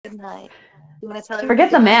night. You want to tell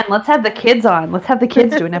Forget the man. Let's have the kids on. Let's have the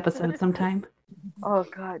kids do an episode sometime. Oh,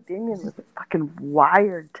 God. Damien was fucking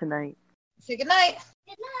wired tonight. Say good night.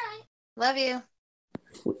 Good night. Love you.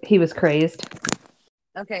 He was crazed.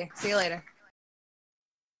 Okay. See you later.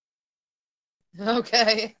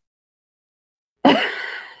 Okay.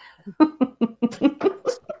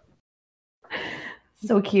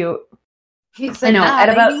 So cute. He said, I know.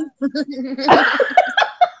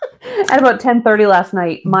 At about 10:30 last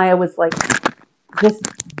night, Maya was like just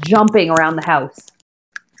jumping around the house.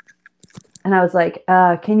 And I was like,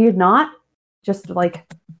 can you not just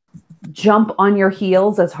like jump on your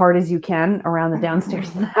heels as hard as you can around the downstairs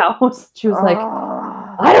of the house? She was like,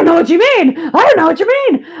 I don't know what you mean. I don't know what you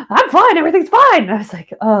mean. I'm fine. Everything's fine. And I was like,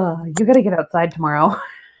 you got to get outside tomorrow.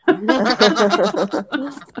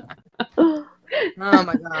 Oh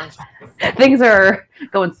my gosh. Things are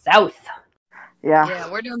going south. Yeah.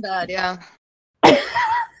 Yeah, we're doing bad. Yeah.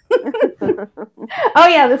 Oh,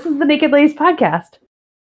 yeah. This is the Naked Ladies podcast.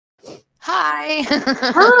 Hi.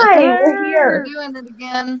 Hi. We're here. We're doing it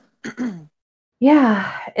again.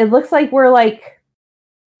 Yeah. It looks like we're like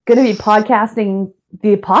going to be podcasting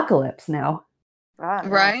the apocalypse now.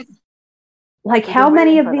 Right? Like, how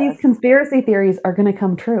many of these conspiracy theories are going to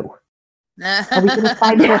come true? Are we going to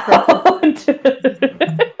find out?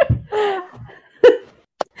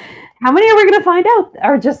 How many are we going to find out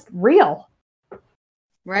are just real?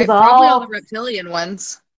 Right, probably all the reptilian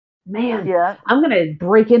ones. Man, yeah. I'm going to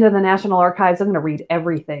break into the National Archives. I'm going to read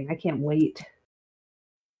everything. I can't wait.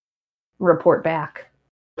 Report back.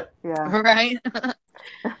 Yeah. Right?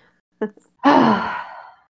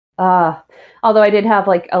 Although I did have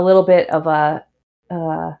like a little bit of a,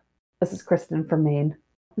 this is Kristen from Maine.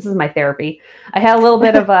 This is my therapy. I had a little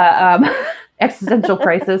bit of a existential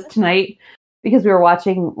crisis tonight because we were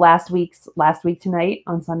watching last week tonight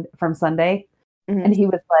on from Sunday. Mm-hmm. And he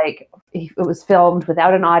was like, it was filmed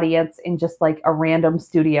without an audience in just like a random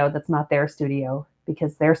studio that's not their studio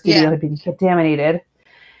because their studio had been contaminated.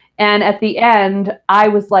 And at the end, I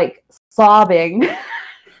was like sobbing.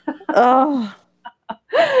 Oh.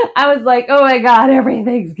 I was like, oh my God,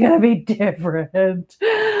 everything's going to be different.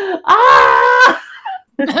 Ah!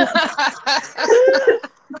 But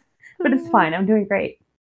it's fine. I'm doing great.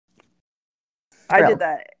 I did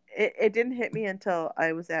that. It didn't hit me until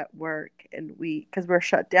I was at work and because we're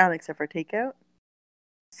shut down except for takeout.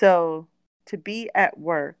 So to be at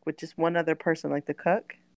work with just one other person, like the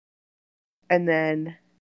cook, and then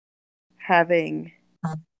having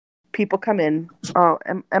people come in. Oh,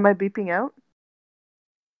 am I beeping out?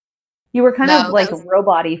 You were kind of like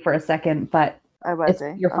robot-y for a second, but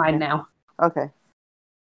you're fine now. Okay.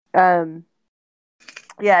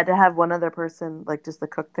 Yeah, to have one other person, like just the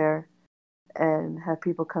cook there, and have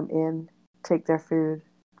people come in, take their food,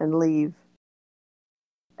 and leave.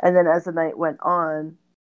 And then as the night went on,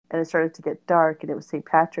 and it started to get dark, and it was St.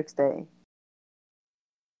 Patrick's Day,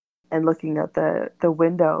 and looking out the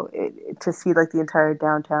window, to see like the entire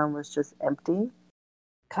downtown was just empty.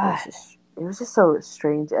 Gosh. It was just so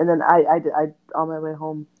strange. And then I on my way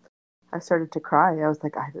home, I started to cry. I was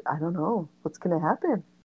like, I don't know what's going to happen.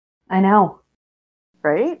 I know.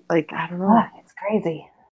 Right? Like, I don't know. It's crazy.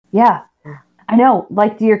 Yeah. I know.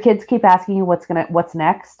 Like, do your kids keep asking you what's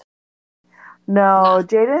next? No,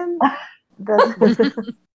 Jaden.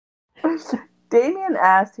 Damien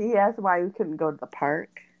asked why we couldn't go to the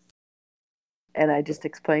park. And I just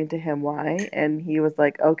explained to him why. And he was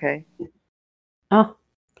like, okay. Oh.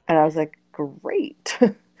 And I was like, great.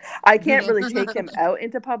 I can't really take him out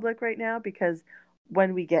into public right now because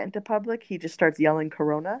when we get into public, he just starts yelling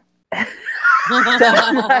Corona. So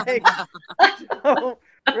I'm like, I don't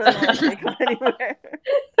really want to take him anywhere.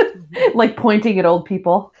 Like pointing at old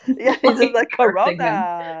people. Yeah, he's just like,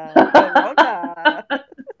 Corona. Corona.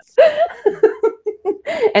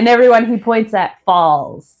 And everyone he points at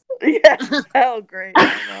falls. Yeah, oh, great.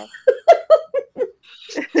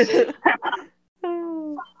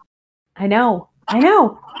 I know.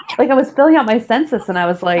 Like, I was filling out my census and I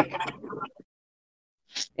was like,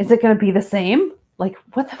 is it going to be the same? Like,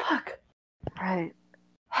 what the fuck? Right.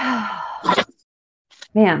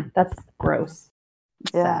 Man, that's gross.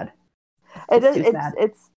 It's sad.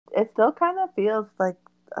 It still kind of feels like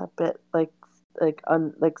a bit like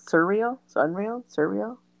surreal.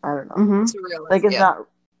 Surreal. I don't know. Mm-hmm. Surreal. Like it's not.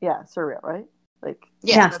 Yeah, surreal, right? Like.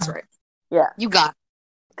 Yeah, that's right. Yeah. You got it.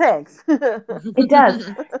 Thanks. It does.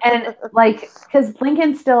 And like, because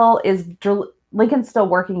Lincoln's still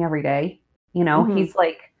working every day. You know, mm-hmm. He's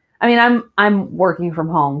like, I mean, I'm working from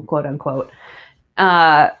home, quote unquote.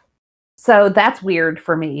 So that's weird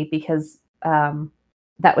for me because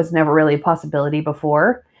that was never really a possibility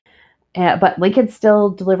before. But Lincoln's still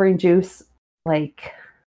delivering juice like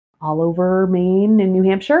all over Maine and New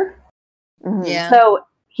Hampshire. Mhm. Yeah. So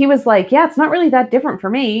he was like, yeah, it's not really that different for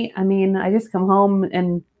me. I mean, I just come home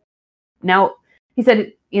and now he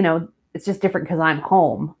said, it's just different because I'm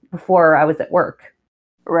home. Before I was at work.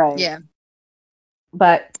 Right. Yeah.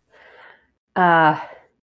 But I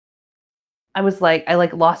was like, I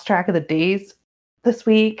lost track of the days this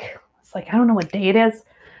week. It's like, I don't know what day it is.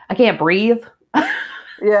 I can't breathe.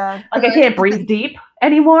 Yeah. Like I can't breathe deep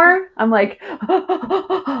anymore. I'm like,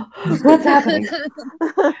 what's happening?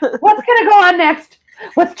 What's gonna go on next?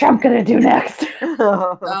 What's Trump gonna do next?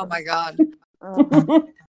 Oh my God.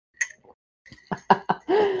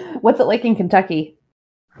 What's it like in Kentucky?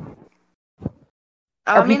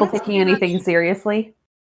 Are people it's taking anything seriously?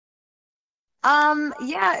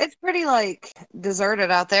 Yeah, it's pretty like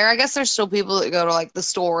deserted out there. I guess there's still people that go to like the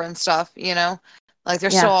store and stuff, Like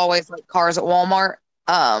there's still always like cars at Walmart,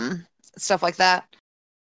 stuff like that.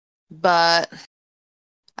 But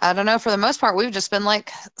I don't know, for the most part, we've just been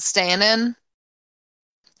like staying in.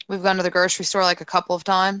 We've gone to the grocery store like a couple of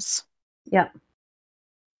times. Yep.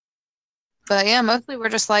 But yeah, mostly we're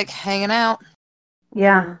just like hanging out.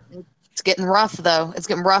 Yeah. It's getting rough though. It's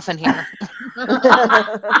getting rough in here.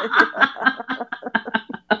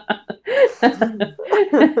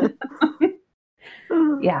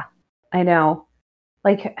 Yeah, I know.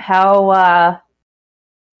 Like how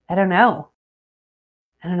I don't know.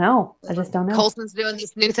 I just don't know. Colson's doing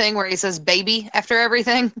this new thing where he says baby after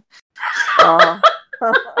everything.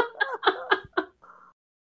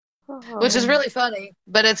 Which is really funny,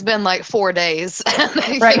 but it's been like 4 days.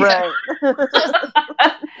 Right.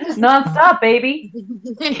 Non-stop, baby.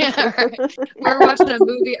 Yeah, right. We were watching a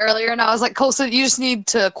movie earlier, and I was like, Colson, you just need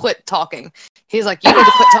to quit talking. He's like, you need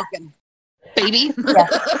to quit talking, baby.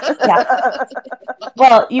 Yeah.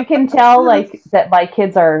 Well, you can tell like that my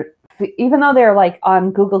kids are, even though they're like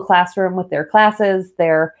on Google Classroom with their classes,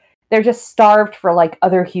 they're just starved for like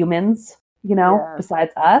other humans,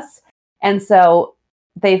 besides us. And so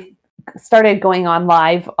they've started going on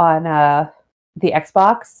live on the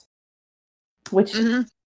Xbox, which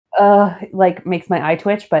like makes my eye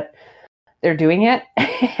twitch, but they're doing it.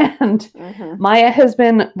 And Maya has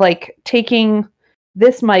been like taking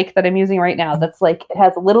this mic that I'm using right now. That's like, it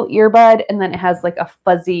has a little earbud and then it has like a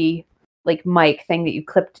fuzzy like mic thing that you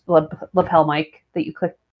clipped, lapel mic that you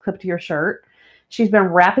clip to your shirt. She's been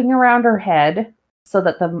wrapping around her head so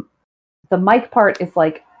that the mic part is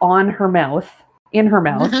like on her mouth, in her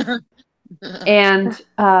mouth. And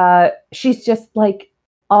she's just like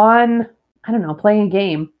on, I don't know, playing a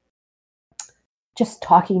game, just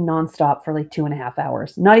talking nonstop for like 2.5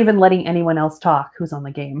 hours, not even letting anyone else talk who's on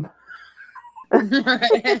the game.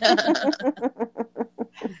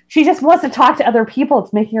 She just wants to talk to other people.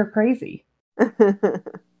 It's making her crazy.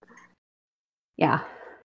 Yeah.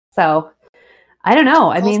 So I don't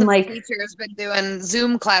know. I mean, like, teacher has been doing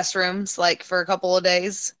Zoom classrooms like for a couple of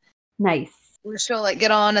days. Nice. Where she'll like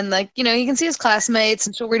get on and like, you can see his classmates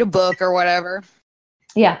and she'll read a book or whatever.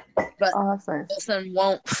 Yeah. But awesome. Wilson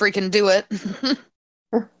won't freaking do it.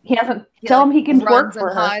 He hasn't. Tell him he can runs twerk for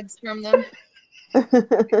and her. hides from them.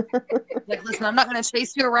 Like, listen, I'm not going to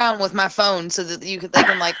chase you around with my phone so that they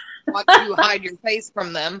can like watch you hide your face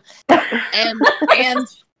from them, and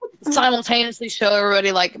simultaneously show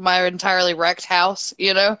everybody like my entirely wrecked house.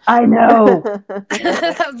 I know.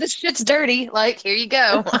 This shit's dirty. Like, here you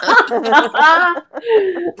go.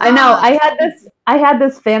 I know. I had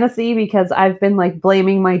this fantasy because I've been like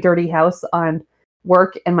blaming my dirty house on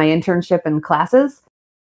work and my internship and classes.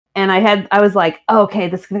 And I was like, oh, okay,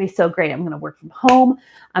 this is going to be so great. I'm going to work from home.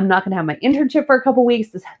 I'm not going to have my internship for a couple weeks.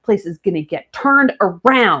 This place is going to get turned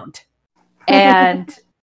around. And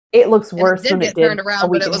it looks worse than it did. Turned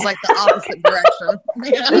around, but it was like the opposite direction.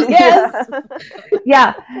 Yes.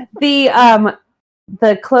 Yeah.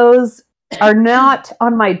 The clothes are not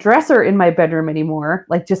on my dresser in my bedroom anymore,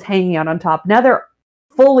 like just hanging out on top. Now they're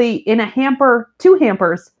fully in a hamper, 2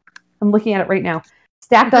 hampers. I'm looking at it right now.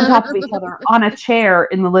 Stacked on top of each other on a chair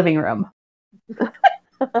in the living room.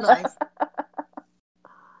 Nice.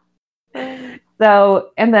 So,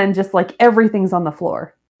 and then just like everything's on the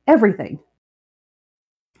floor. Everything.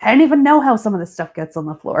 I didn't even know how some of this stuff gets on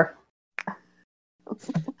the floor.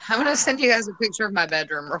 I'm going to send you guys a picture of my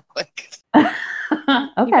bedroom real quick.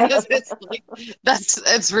 Okay. Because it's like,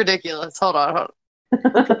 it's ridiculous. Hold on.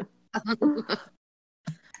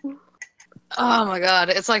 Oh my God.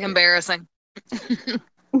 It's like embarrassing.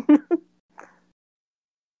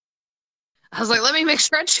 I was like, let me make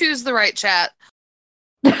sure I choose the right chat.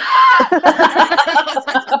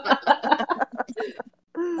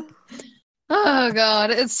 Oh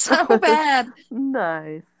God, it's so bad.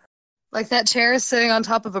 Nice. Like that chair is sitting on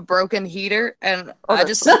top of a broken heater, and Oh, I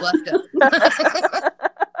that's just left it.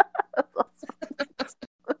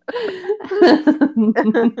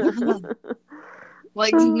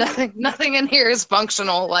 Like nothing in here is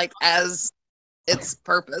functional, like as its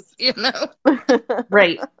purpose, you know?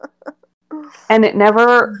 Right. And it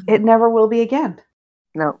never will be again.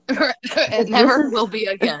 No. It never will be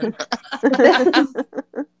again.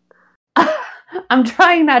 I'm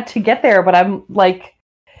trying not to get there, but I'm like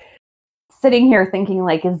sitting here thinking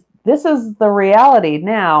like, this is the reality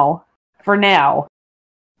now for now.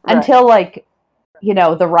 Right. Until like, you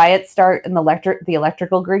know, the riots start and the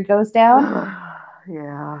electrical grid goes down.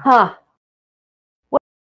 Yeah. Huh.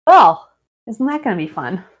 Well, isn't that going to be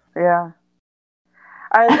fun? Yeah.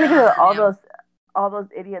 I was thinking of all those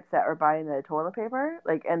idiots that were buying the toilet paper,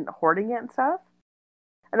 like, and hoarding it and stuff.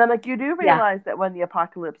 And I'm like, you do realize that when the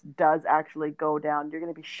apocalypse does actually go down, you're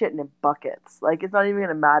going to be shitting in buckets. Like, it's not even going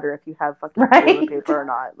to matter if you have fucking toilet paper or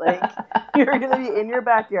not. Like, you're going to be in your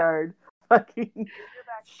backyard fucking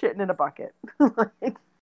shitting in a bucket. Like,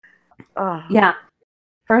 yeah,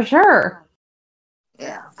 for sure.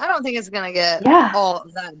 Yeah, I don't think it's going to get all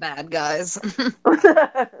that bad, guys.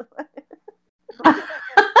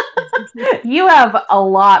 You have a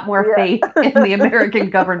lot more faith in the American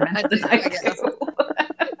government than I do.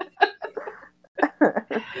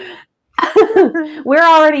 We're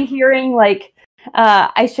already hearing, like,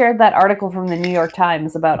 I shared that article from the New York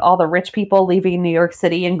Times about all the rich people leaving New York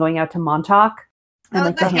City and going out to Montauk and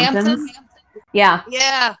like the Hamptons. Yeah.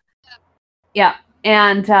 Yeah.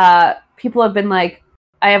 And people have been like,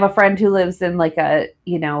 I have a friend who lives in like a,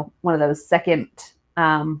 you know, one of those second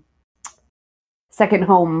home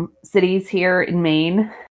cities here in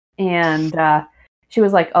Maine. And she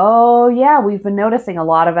was like, oh, yeah, we've been noticing a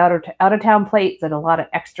lot of out of town plates and a lot of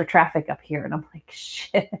extra traffic up here. And I'm like,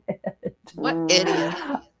 shit. What idiot.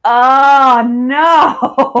 Oh,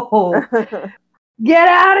 no. Get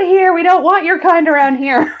out of here. We don't want your kind around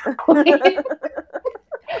here.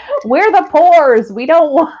 We're the poors. We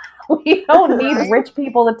don't need rich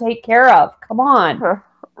people to take care of. Come on.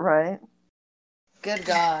 Right. Good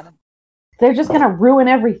God. They're just going to ruin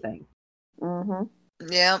everything. Mm-hmm.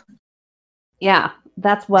 Yeah. Yeah.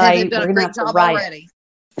 That's why we're going to have to riot. Already.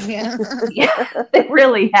 Yeah. Yeah. They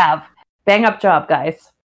really have. Bang up job, guys.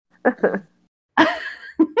 But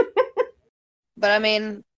I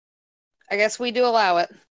mean, I guess we do allow it.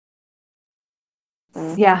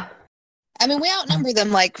 Yeah. I mean, we outnumber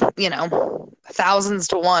them like, you know, thousands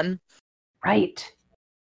to one. Right.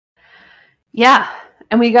 Yeah.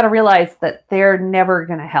 And we got to realize that they're never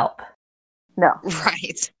going to help. No.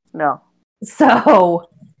 Right. No. So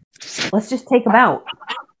let's just take them out.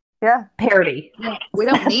 Yeah. Parody. We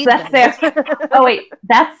don't need them. Oh, wait.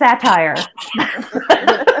 That's satire.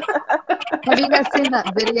 Have you guys seen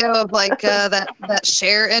that video of like that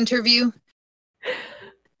Cher interview?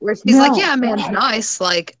 Where she's like, yeah, man's nice,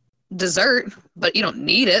 like dessert, but you don't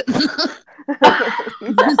need it.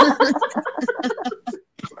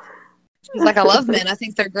 She's like, I love men. I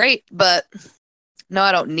think they're great, but no,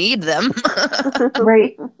 I don't need them.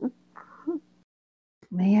 Right.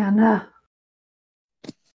 Man.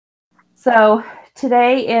 So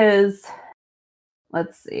today is,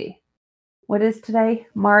 let's see. What is today?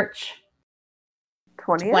 March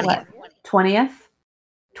 20th? 20th?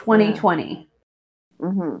 2020.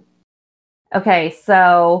 Mm-hmm. Okay,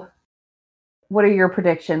 so what are your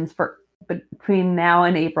predictions for between now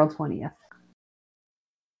and April 20th?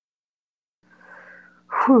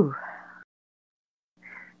 Whew.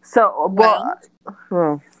 So, well,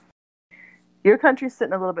 your country's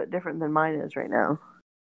sitting a little bit different than mine is right now.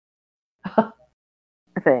 I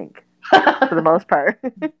think, for the most part.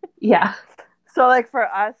 Yeah. So, like, for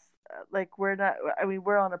us, like, we're not, I mean,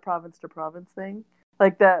 we're on a province to province thing.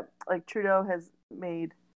 Like, Trudeau has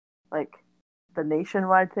made, like, the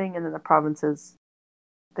nationwide thing, and then the provinces,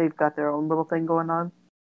 they've got their own little thing going on.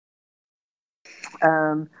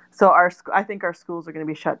 So I think our schools are going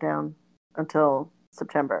to be shut down until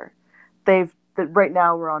September. Right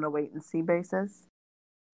now we're on a wait and see basis.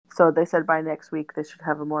 So they said by next week they should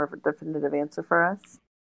have a more of a definitive answer for us.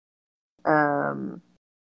 I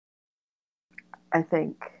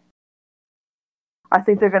think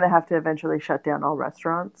they're going to have to eventually shut down all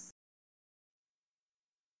restaurants.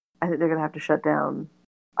 I think they're going to have to shut down.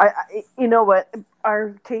 You know what?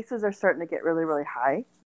 Our cases are starting to get really, really high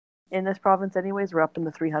in this province anyways. We're up in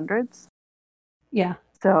the 300s. Yeah.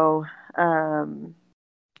 So,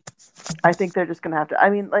 I think they're just going to have to,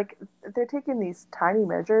 I mean, like, they're taking these tiny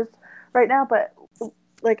measures right now, but,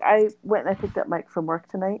 like, I went and I picked up Mike from work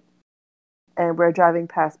tonight, and we're driving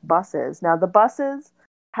past buses. Now, the buses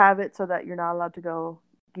have it so that you're not allowed to go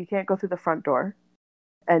you can't go through the front door,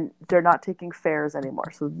 and they're not taking fares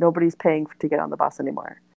anymore. So nobody's paying to get on the bus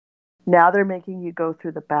anymore. Now they're making you go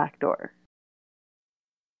through the back door.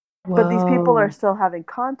 Whoa. But these people are still having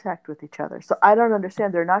contact with each other. So I don't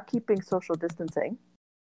understand. They're not keeping social distancing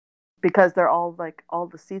because they're all like, all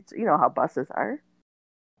the seats, you know how buses are.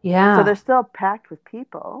 Yeah. So they're still packed with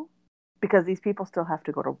people because these people still have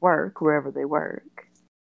to go to work wherever they work.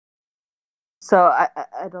 So I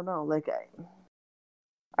don't know. Like,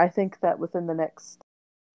 I think that within the next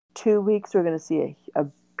 2 weeks, we're going to see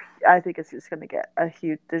I think it's just going to get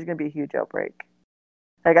there's going to be a huge outbreak.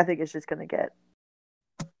 Like, I think it's just going to get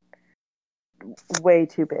way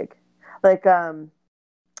too big. Like,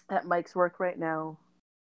 at Mike's work right now,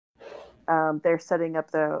 they're setting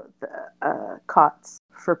up the cots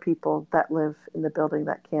for people that live in the building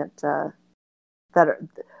that can't,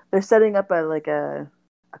 they're setting up I don't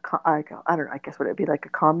know, I guess would it be like a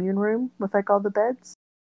commune room with like all the beds?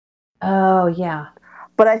 Oh, yeah.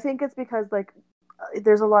 But I think it's because like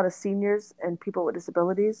there's a lot of seniors and people with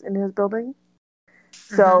disabilities in his building.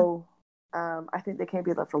 So I think they can't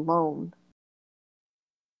be left alone.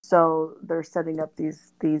 So they're setting up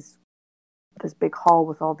this big hall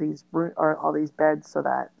with all these beds so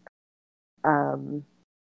that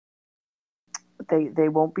they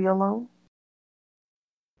won't be alone.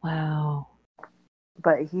 Wow.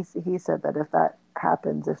 But he said that if that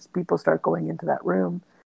happens, if people start going into that room,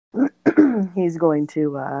 he's going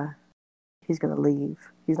to leave.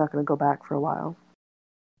 He's not going to go back for a while.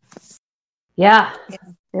 Yeah.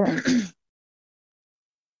 Yeah.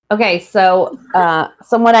 Okay, so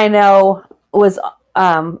someone I know was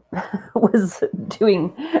was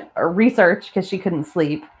doing research because she couldn't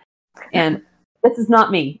sleep, and this is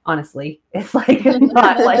not me, honestly. It's like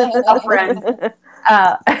not like a friend.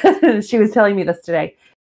 She was telling me this today.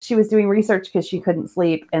 She was doing research because she couldn't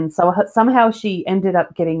sleep, and so somehow she ended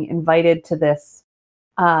up getting invited to this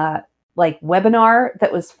like webinar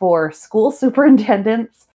that was for school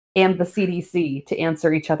superintendents and the CDC to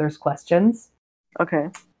answer each other's questions. Okay.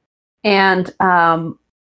 And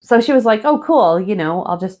so she was like, oh, cool,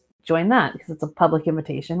 I'll just join that because it's a public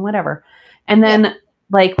invitation, whatever. And then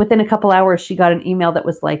like within a couple hours, she got an email that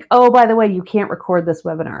was like, oh, by the way, you can't record this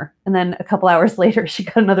webinar. And then a couple hours later, she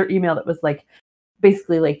got another email that was like,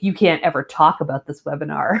 basically like, you can't ever talk about this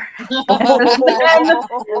webinar.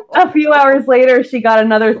 A few hours later, she got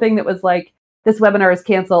another thing that was like, this webinar is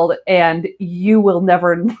canceled and you will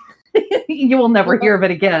never hear of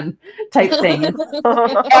it again type thing.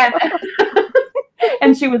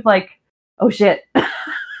 And she was like, oh shit,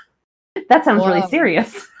 that sounds really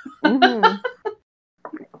serious.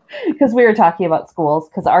 Because we were talking about schools,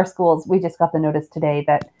 because our schools, we just got the notice today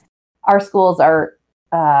that our schools are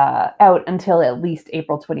out until at least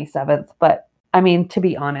April 27th. But I mean, to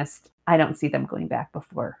be honest, I don't see them going back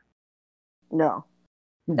before. No.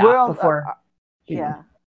 Not before. Yeah.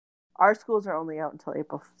 Our schools are only out until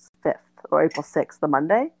April 5th or April 6th, the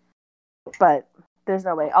Monday. But there's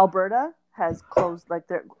no way. Alberta has closed,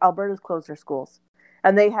 Alberta's closed their schools.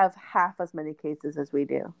 And they have half as many cases as we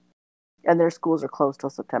do. And their schools are closed till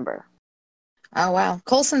September. Oh, wow.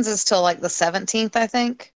 Colson's is till like the 17th, I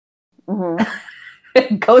think. Mm-hmm.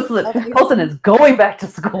 Colson is going back to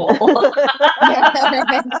school.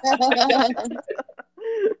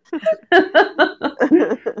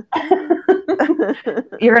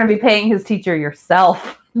 You're going to be paying his teacher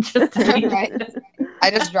yourself. Just to be right.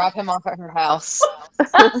 I just drop him off at her house.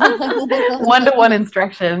 1-to-1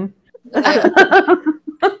 instruction.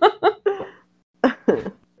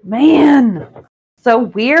 Man, so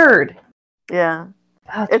weird. Yeah.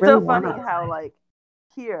 Oh, it's really so funny how, like,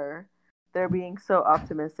 here, they're being so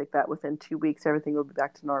optimistic that within 2 weeks, everything will be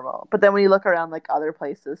back to normal. But then when you look around, like, other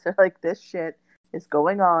places, they're like, this shit is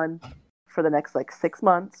going on for the next, like, 6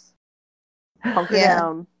 months. Hunker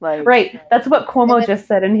down. Like, right. That's what Cuomo just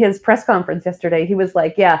said in his press conference yesterday. He was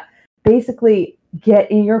like, yeah, basically,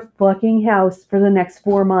 get in your fucking house for the next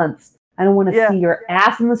 4 months. I don't want to see your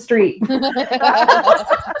ass in the street.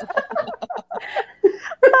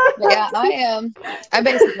 Yeah, I am. I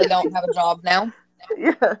basically don't have a job now.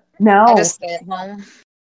 Yeah. No. I just stay at home.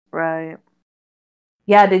 Right.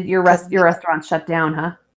 Yeah, did your restaurant shut down,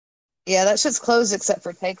 huh? Yeah, that shit's closed except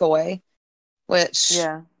for takeaway, which,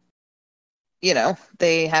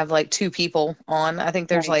 they have like 2 people on. I think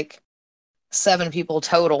there's like 7 people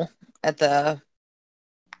total in the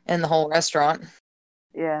whole restaurant.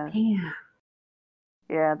 Yeah.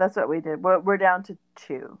 Yeah, that's what we did. We're down to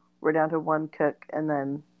 2. We're down to 1 cook and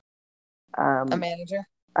then a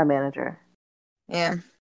manager. Yeah.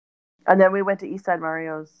 And then we went to Eastside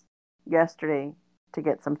Mario's yesterday to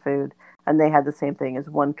get some food, and they had the same thing as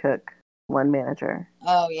 1 cook, one manager.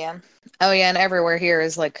 Oh yeah, and everywhere here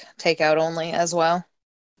is like takeout only as well.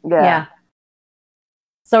 Yeah.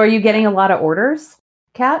 So are you getting a lot of orders,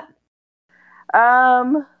 Kat?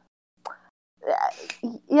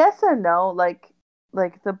 Yes and no. Like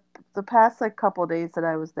the past like couple days that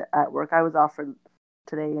I was at work, I was off for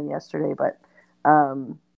today and yesterday, but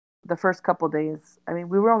the first couple days, I mean,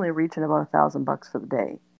 we were only reaching about $1,000 for the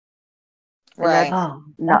day. And Right.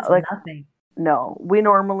 That's like nothing. No, we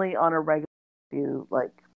normally on a regular do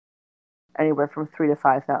like anywhere from 3,000 to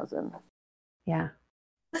 5,000. Yeah.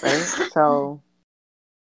 Right. So.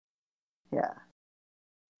 Yeah.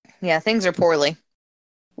 Yeah, things are poorly.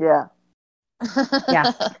 Yeah.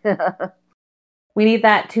 Yeah. We need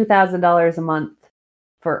that $2,000 a month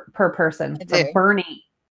per person for Bernie.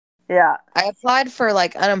 Yeah. I applied for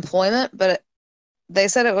like unemployment, but they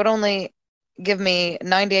said it would only give me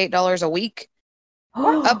 $98 a week,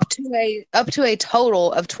 up to a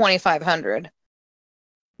total of $2,500.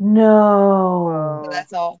 No. So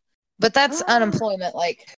that's all. But that's unemployment,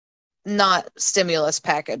 like not stimulus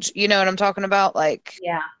package. You know what I'm talking about? Like,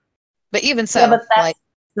 yeah. But even so, yeah, but that's like,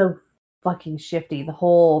 so fucking shifty. The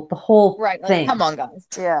whole right? Like, thing. come on, guys.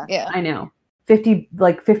 Yeah. I know.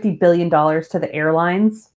 $50 billion to the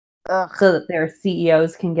airlines, so that their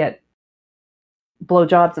CEOs can get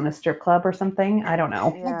blowjobs in a strip club or something. I don't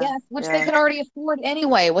know. I guess, which they could already afford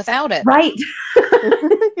anyway without it. Right.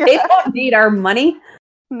 They don't need our money.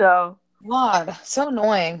 No. God, so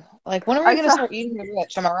annoying. Like, when are we going to start eating the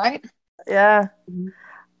rich? Am I right? Yeah.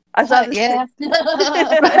 I saw this. Yeah.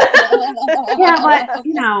 Yeah, but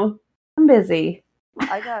you know, I'm busy.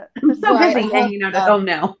 I'm so busy hanging out at home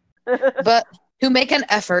now. But to make an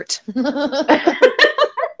effort.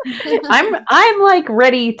 I'm like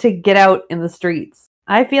ready to get out in the streets.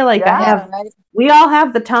 I feel like we all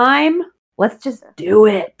have the time. Let's just do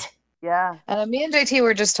it. Yeah. And me and JT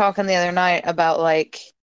were just talking the other night about like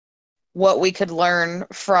what we could learn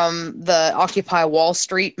from the Occupy Wall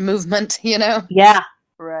Street movement, you know? Yeah.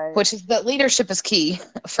 Right. Which is that leadership is key,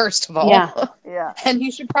 first of all. Yeah. Yeah. And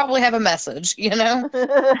you should probably have a message, you know?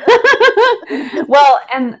 Well,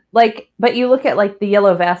 and like, but you look at like the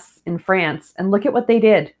yellow vests in France and look at what they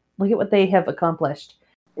did. Look at what they have accomplished.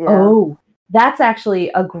 Yeah. Oh, that's actually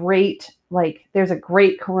a great, like, there's a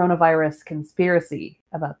great coronavirus conspiracy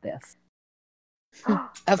about this.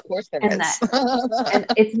 Of course there is. And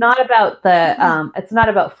it's not about it's not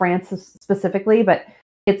about France specifically, but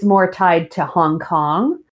it's more tied to Hong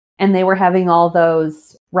Kong. And they were having all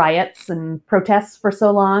those riots and protests for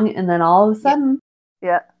so long. And then all of a sudden,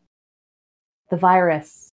 the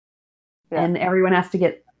virus. Yeah. And everyone has to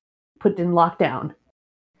get put in lockdown.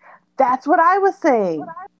 That's what I was saying.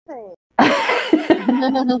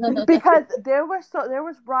 Because there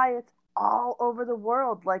was riots all over the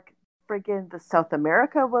world. Like freaking the South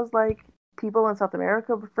America was like, people in South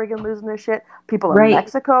America were freaking losing their shit. People in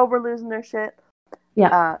Mexico were losing their shit.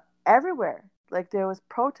 Yeah. Everywhere. Like there was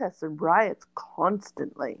protests and riots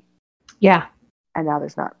constantly. Yeah. And now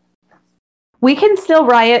there's not. We can still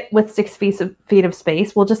riot with 6 feet of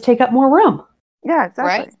space. We'll just take up more room. Yeah,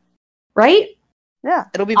 exactly. Right? Yeah.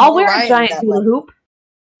 It'll be I'll wear a giant hula hoop.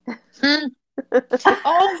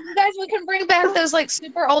 Oh, you guys, we can bring back those like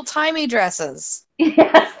super old-timey dresses.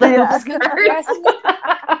 Yes, the hoop skirts.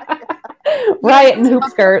 Riot and hoop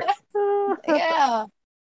skirts. Yeah.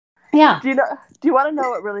 Yeah. Do you want to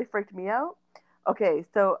know what really freaked me out? Okay,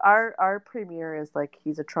 so our premier is like,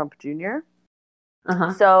 he's a Trump Jr.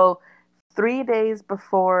 Uh-huh. So 3 days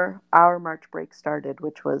before our March break started,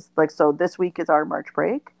 which was like, so this week is our March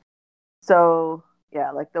break. So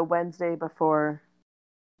yeah, like the Wednesday before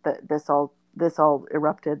this all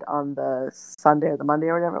erupted on the Sunday or the Monday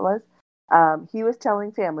or whatever it was, he was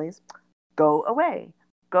telling families, go away,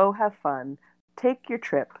 go have fun, take your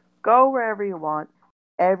trip, go wherever you want.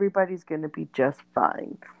 Everybody's going to be just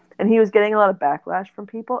fine. And he was getting a lot of backlash from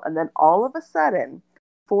people. And then all of a sudden,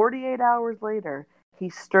 48 hours later,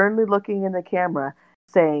 he's sternly looking in the camera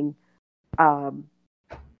saying,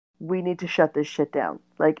 we need to shut this shit down.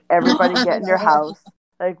 Like, everybody get in your house.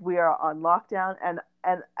 Like, we are on lockdown. And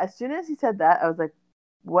as soon as he said that, I was like,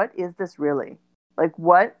 what is this really? Like,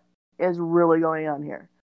 what is really going on here?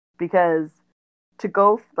 Because to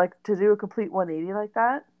go, like, to do a complete 180 like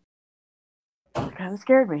that, it kind of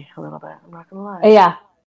scared me a little bit. I'm not gonna lie. Yeah,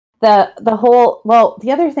 the whole. Well,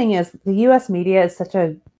 the other thing is the U.S. media is such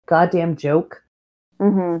a goddamn joke.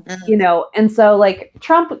 Mm-hmm. You know, and so like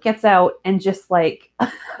Trump gets out and just like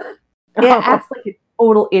acts like a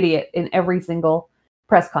total idiot in every single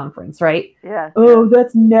press conference, right? Yeah. Oh,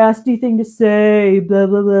 that's a nasty thing to say. Blah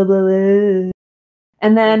blah blah blah blah.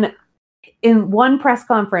 And then in one press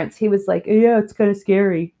conference, he was like, yeah, it's kind of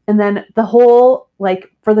scary. And then the whole,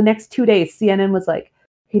 like, for the next 2 days, CNN was like,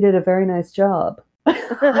 he did a very nice job.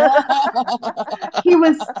 He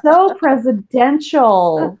was so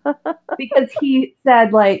presidential because he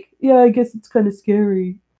said, like, yeah, I guess it's kind of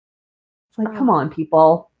scary. It's like, come on,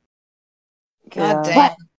 people. God damn.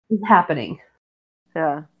 What is happening?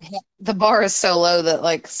 Yeah. The bar is so low that,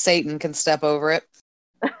 like, Satan can step over it.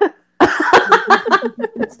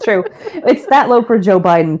 It's true. It's that low for Joe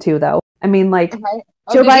Biden, too, though. I mean, like, Right?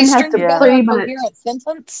 Joe Biden has to pretty much...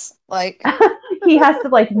 sentence? Like... he has to,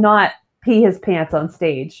 like, not pee his pants on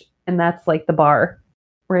stage. And that's, like, the bar.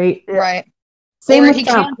 Right? Yeah. Right. Same or with he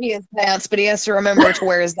Trump. can pee his pants, but he has to remember to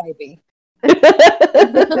wear his diaper.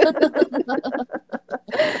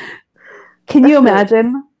 Can you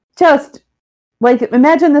imagine? Just like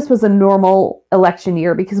imagine this was a normal election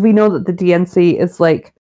year, because we know that the DNC is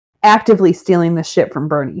like actively stealing the shit from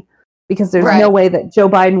Bernie, because there's no way that Joe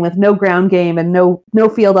Biden, with no ground game and no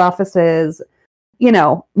field offices, you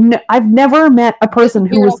know, I've never met a person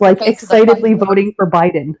who was like excitedly voting for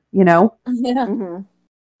Biden, you know,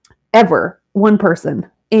 ever. One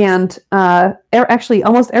person. And actually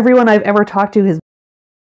almost everyone I've ever talked to has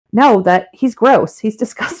know that he's gross. He's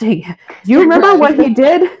disgusting. Do you remember what he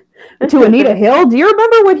did to Anita Hill? Do you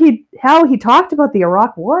remember how he talked about the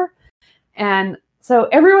Iraq War? And so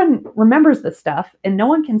everyone remembers this stuff, and no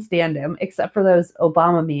one can stand him except for those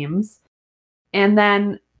Obama memes. And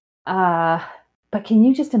then, but can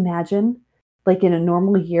you just imagine, like in a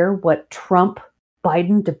normal year, what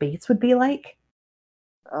Trump-Biden debates would be like?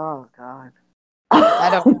 Oh, God. I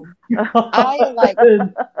don't know. I like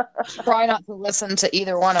try not to listen to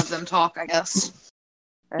either one of them talk, I guess.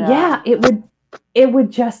 Yeah, it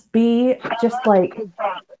would just be just like,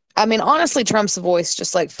 I mean, honestly, Trump's voice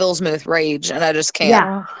just like fills me with rage, and I just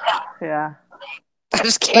can't. Yeah. I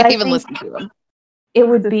just can't even listen to him. It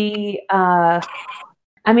would be I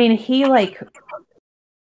mean, he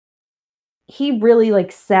really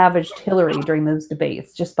like savaged Hillary during those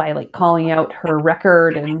debates, just by like calling out her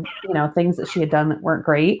record and, you know, things that she had done that weren't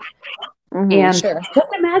great. And just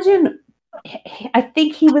imagine, I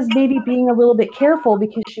think he was maybe being a little bit careful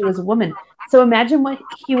because she was a woman. So imagine what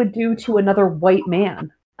he would do to another white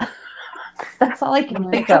man. That's all I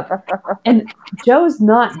can think of. And Joe's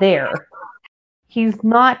not there. He's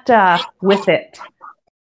not with it.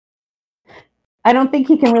 I don't think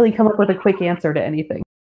he can really come up with a quick answer to anything.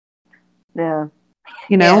 Yeah.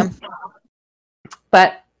 You know? Yeah.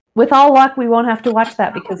 But with all luck, we won't have to watch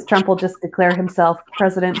that, because Trump will just declare himself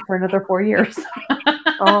president for another 4 years.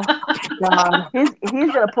 Oh, God. He's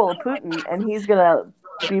going to pull a Putin, and he's going to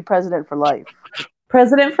be president for life.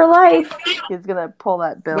 President for life. He's going to pull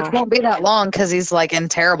that bill. Which won't be that long, because he's like in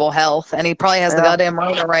terrible health, and he probably has the goddamn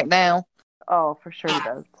Rona right now. Oh, for sure he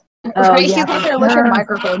does. Oh, he's out there looking at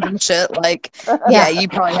microphones and shit. Like, yeah, you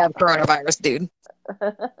probably have coronavirus, dude.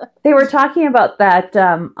 They were talking about that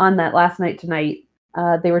on that Last Night Tonight.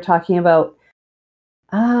 They were talking about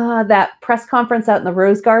that press conference out in the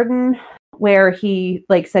Rose Garden, where he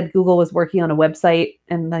like said Google was working on a website,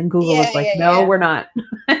 and then Google was like, "No, we're not."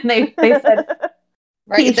 And they said,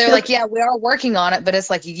 right? They're like, "Yeah, we are working on it, but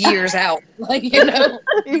it's like years out. Like, you know,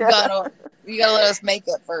 you gotta let us make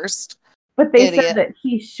it first." But they said that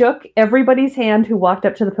he shook everybody's hand who walked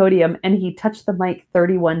up to the podium, and he touched the mic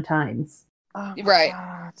 31 times. Oh, right.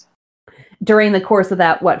 God. During the course of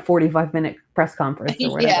that, 45-minute press conference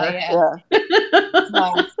or whatever. Yeah.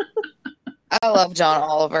 I love John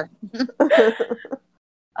Oliver.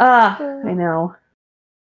 I know.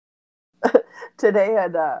 Today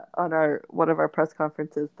on one of our press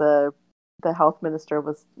conferences, the health minister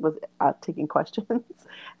was taking questions,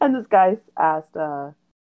 and this guy asked,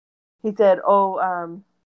 he said,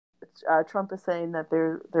 Trump is saying that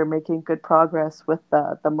they're making good progress with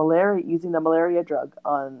the malaria, using the malaria drug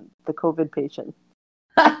on the COVID patient.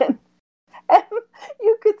 and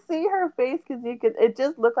you could see her face, because it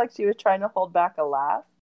just looked like she was trying to hold back a laugh.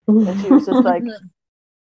 And she was just like,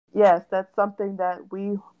 yes, that's something that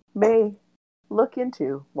we may look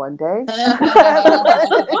into one day.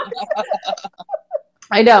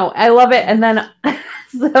 I know. I love it. And then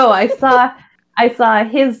so I saw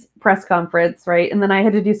his press conference, right? And then I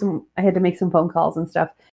had to make some phone calls and stuff.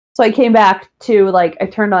 So I came back to I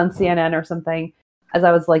turned on CNN or something. As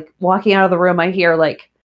I was walking out of the room, I hear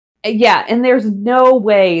and there's no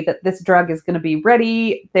way that this drug is going to be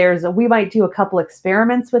ready. We might do a couple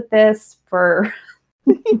experiments with this for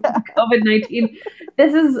COVID-19.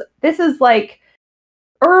 This is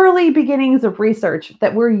early beginnings of research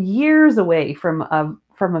that we're years away from a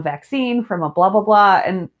vaccine, from a blah, blah, blah.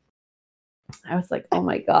 And I was like, oh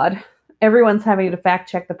my God. everyone's having to fact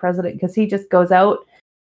check the president because he just goes out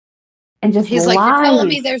and just He's lies. like, you're telling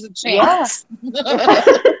me there's a chance.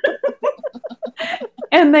 Yeah.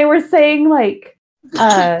 And they were saying like,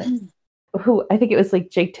 who I think it was like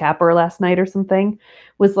Jake Tapper last night or something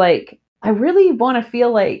was like, I really want to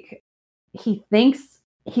feel like he thinks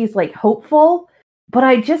he's like hopeful, but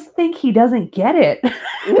I just think he doesn't get it.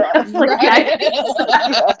 Yeah. Right.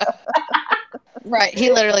 Right.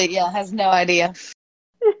 He literally, has no idea.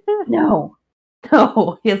 No,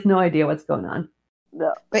 he has no idea what's going on.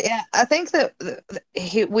 No. But yeah, I think that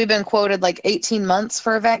we've been quoted like 18 months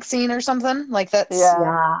for a vaccine or something. Like that's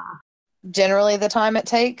Yeah. generally the time it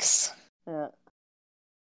takes. Yeah.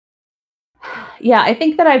 Yeah, I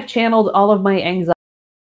think that I've channeled all of my anxiety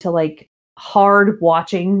to like hard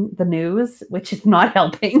watching the news, which is not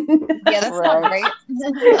helping. Yeah, that's not great.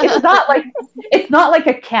 It's not like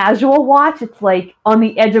a casual watch. It's like on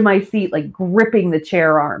the edge of my seat, like gripping the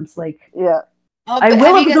chair arms. Like, Yeah. I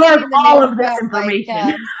will absorb all of this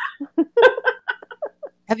information.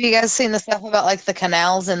 Have you guys seen the stuff about like the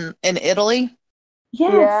canals in Italy?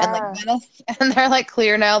 Yes. And like Venice, and they're like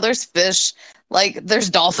clear now. There's fish, like there's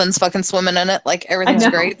dolphins fucking swimming in it. Like everything's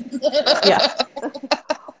great. Yeah.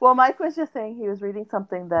 Well, Mike was just saying he was reading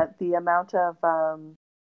something that the amount of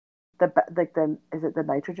is it the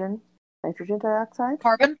nitrogen dioxide,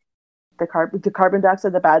 Carbon? the carbon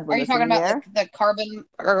dioxide, the bad one. Are you talking about like the carbon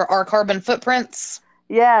or our carbon footprints?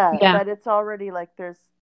 Yeah, but it's already like there's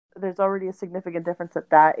already a significant difference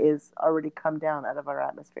that is already come down out of our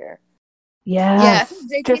atmosphere. Yes.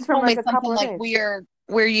 Yeah, just from told me like a couple something of like days.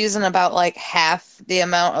 we're using about like half the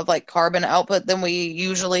amount of like carbon output than we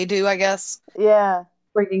usually do, I guess. Yeah.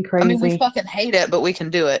 Freaking crazy. I mean, we fucking hate it, but we can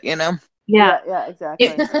do it, you know? Yeah,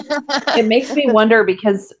 exactly. It makes me wonder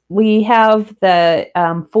because we have the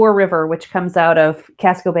Fore River, which comes out of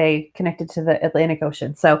Casco Bay, connected to the Atlantic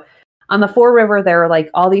Ocean. So on the Fore River, there are like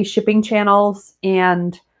all these shipping channels,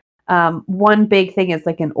 and one big thing is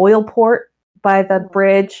like an oil port by the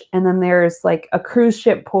bridge, and then there's like a cruise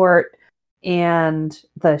ship port and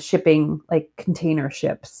the shipping like container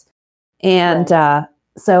ships. And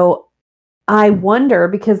so I wonder,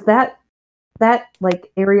 because that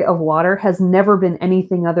like area of water has never been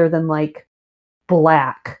anything other than like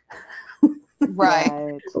black.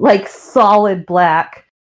 Right. Like solid black.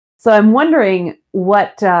 So I'm wondering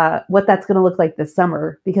what that's going to look like this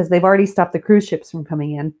summer, because they've already stopped the cruise ships from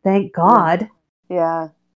coming in. Thank God. Yeah.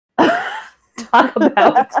 Talk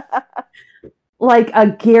about like a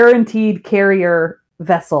guaranteed carrier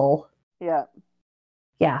vessel. Yeah.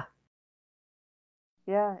 Yeah.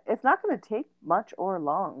 Yeah. It's not going to take much or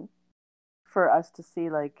long for us to see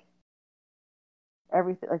like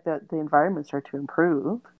everything, like the environment start to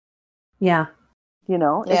improve. Yeah. You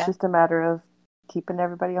know, it's just a matter of keeping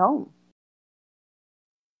everybody home.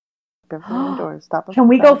 Keep everybody indoors. Stop. Can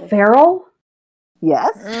we go feral?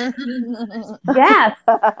 Yes. Yes.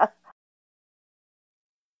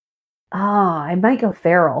 Oh, I might go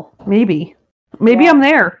feral. Maybe I'm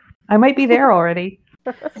there. I might be there already.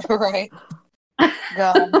 Right.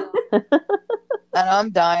 God. I know I'm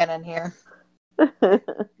dying in here.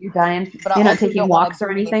 You're dying? But you're not taking walks or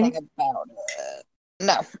anything? About it.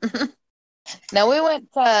 No. No, we went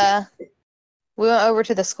over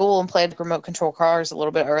to the school and played remote control cars a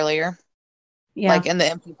little bit earlier. Yeah. Like in the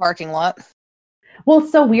empty parking lot. Well,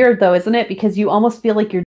 it's so weird though, isn't it? Because you almost feel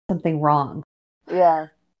like you're doing something wrong. Yeah.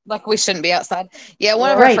 Like we shouldn't be outside. Yeah, one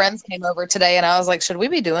of our friends came over today and I was like, should we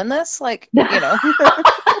be doing this? Like, you know.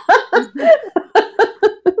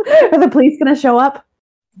 Are the police going to show up?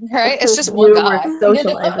 Right? It's just one guy.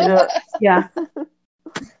 Socializing. Yeah.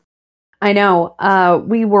 I know.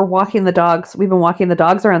 We were walking the dogs. We've been walking the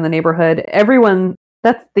dogs around the neighborhood. Everyone,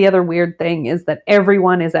 that's the other weird thing, is that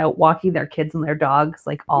everyone is out walking their kids and their dogs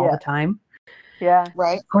like all the time. Yeah.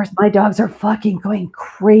 Right. Of course, my dogs are fucking going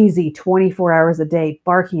crazy 24 hours a day,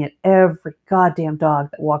 barking at every goddamn dog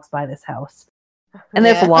that walks by this house. And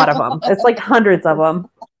there's a lot of them. It's like hundreds of them.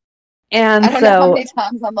 And I don't know how many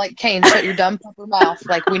times I'm like, Kane, shut your dumb pepper mouth.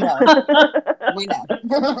 Like, we know. We know.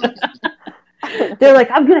 They're like,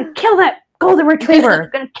 I'm going to kill that golden retriever. I'm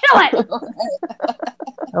going to kill it.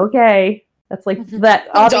 Okay. That's like, that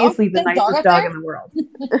obviously the nicest dog in the world.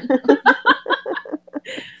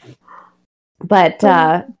 But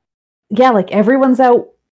yeah, like everyone's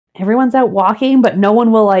out walking, but no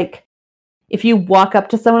one will like, if you walk up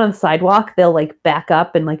to someone on the sidewalk, they'll like back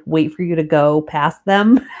up and like wait for you to go past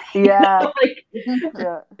them. Yeah. Like,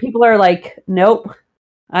 people are like, nope,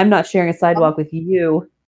 I'm not sharing a sidewalk with you.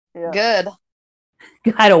 Yeah. Good.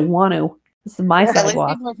 I don't want to. This is my sidewalk.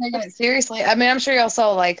 At least people are taking it seriously. I mean, I'm sure y'all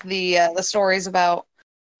saw like the stories about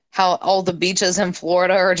how all the beaches in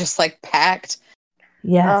Florida are just like packed.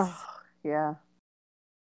 Yes. Oh, yeah.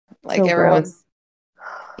 Like So everyone. gross.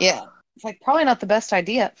 Yeah. It's like probably not the best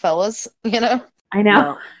idea, fellas, you know? I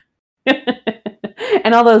know. No.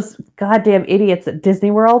 And all those goddamn idiots at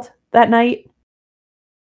Disney World that night.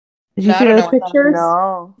 Did you No, I see don't know those what that is. pictures?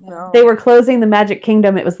 No. They were closing the Magic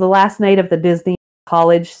Kingdom. It was the last night of the Disney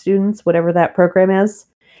college students, whatever that program is.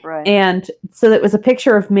 Right. And so it was a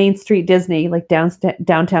picture of Main Street Disney, like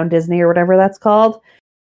downtown Disney or whatever that's called.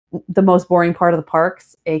 The most boring part of the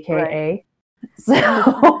parks, aka. Right. So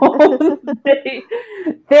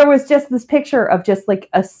there was just this picture of just like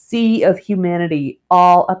a sea of humanity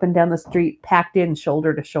all up and down the street, packed in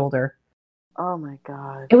shoulder to shoulder. Oh my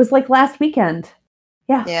God. It was like last weekend.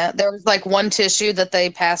 Yeah. Yeah, there was like one tissue that they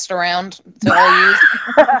passed around to all use.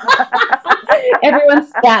 Everyone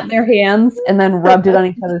spat in their hands and then rubbed it on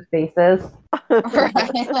each other's faces.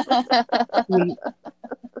 Sweet.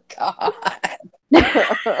 God.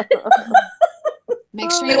 Make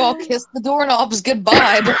sure you all kiss the doorknobs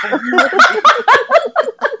goodbye before you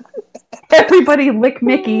Everybody lick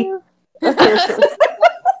Mickey.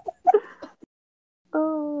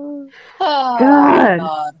 Oh,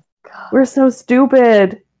 God. We're so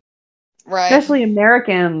stupid. Right. Especially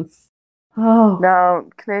Americans. Oh. no,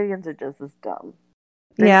 Canadians are just as dumb.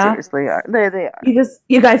 They Yeah. seriously are. They are.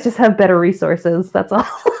 You guys just have better resources. That's all.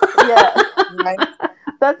 Yeah. Right.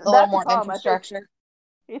 That's A little the more problem. infrastructure.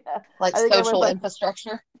 Yeah. Like I think everyone's social like-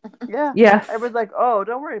 infrastructure. Yeah. Yes. Everyone's like, oh,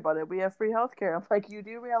 don't worry about it. We have free healthcare. I'm like, you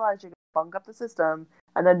do realize you're going to bunk up the system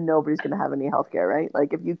and then nobody's going to have any healthcare, right?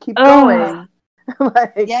 Like, if you keep going,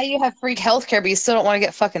 like, Yeah, you have free healthcare, but you still don't want to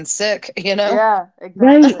get fucking sick, you know? yeah,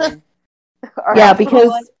 exactly. Right. Our Yeah, hospitals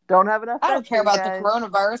because don't have enough. I don't beds care for you about the guys.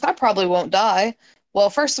 coronavirus. I probably won't die. Well,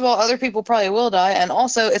 first of all, other people probably will die, and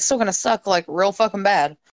also it's still gonna suck like real fucking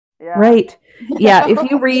bad. Yeah. right. Yeah, if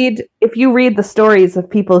you read the stories of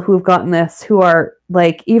people who've gotten this who are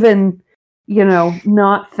like even,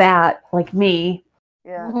 not fat like me,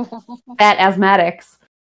 Yeah. fat asthmatics,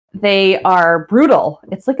 they are brutal.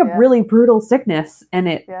 It's like a Yeah. really brutal sickness and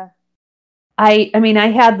Yeah. I mean I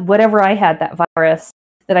had whatever I had, that virus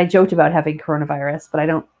that I joked about having coronavirus, but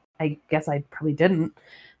I guess I probably didn't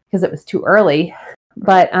because it was too early.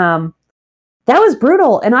 But that was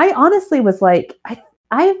brutal, and I honestly was like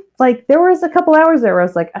I like there was a couple hours there where I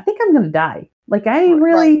was like, I think I'm gonna die. Like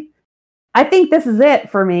I think this is it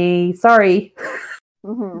for me. Sorry.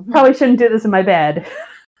 Mm-hmm. Probably shouldn't do this in my bed.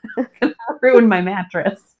 Ruin my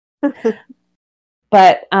mattress.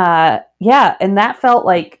 But yeah, and that felt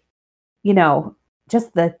like,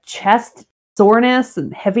 just the chest soreness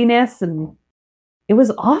and heaviness, and it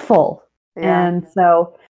was awful. Yeah. And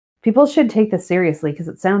so people should take this seriously because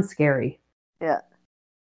it sounds scary. Yeah.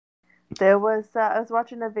 There was I was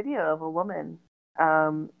watching a video of a woman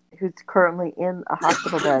who's currently in a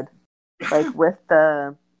hospital bed, like with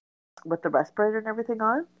the respirator and everything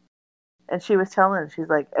on. And she was telling, she's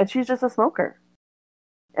like, and she's just a smoker.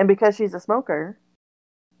 And because she's a smoker,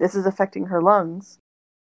 this is affecting her lungs.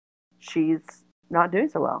 She's not doing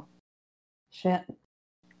so well. Shit.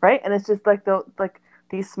 Right? And it's just like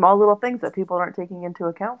these small little things that people aren't taking into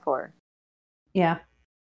account for. Yeah.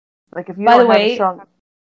 Like if you By don't the have way, a strong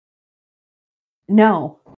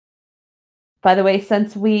No. By the way,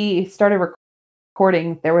 since we started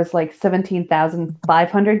recording, there was like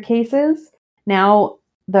 17,500 cases. Now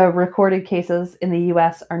the recorded cases in the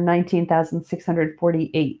US are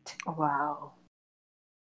 19,648. Wow.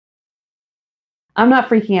 I'm not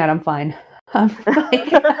freaking out. I'm fine. I'm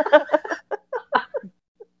like,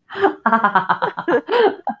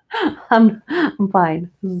 I'm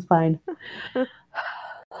fine. This is fine.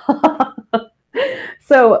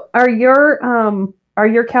 So are your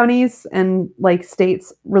counties and like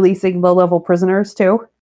states releasing low-level prisoners too?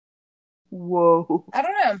 Whoa. I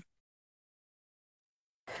don't know.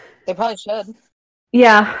 They probably should.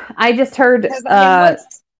 Yeah, I just heard. Because I mean,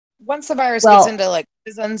 once the virus gets into like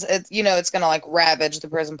prisons, it's gonna like ravage the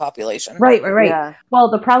prison population. Right. Yeah. Well,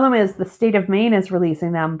 the problem is the state of Maine is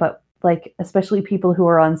releasing them, but like especially people who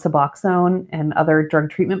are on Suboxone and other drug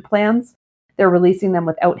treatment plans, they're releasing them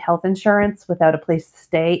without health insurance, without a place to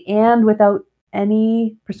stay, and without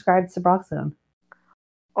any prescribed Suboxone.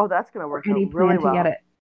 Oh, that's gonna work out Any really plan well. to get it.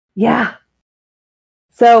 Yeah.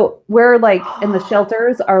 So we're like in the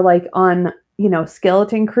shelters are like on,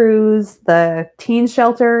 skeleton crews. The teen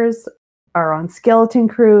shelters are on skeleton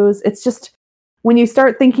crews. It's just when you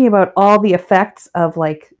start thinking about all the effects of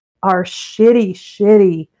like our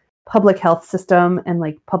shitty public health system and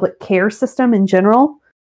like public care system in general,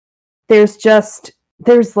 there's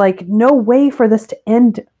like no way for this to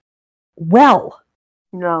end well.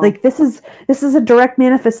 No. Like this is a direct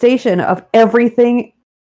manifestation of everything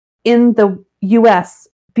in the US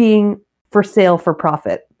being for sale for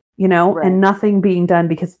profit, you know, Right. and nothing being done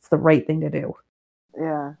because it's the right thing to do.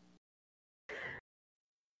 Yeah.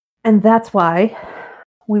 And that's why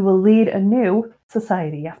we will lead a new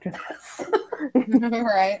society after this.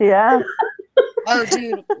 Right. Yeah. Oh,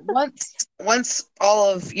 dude, once all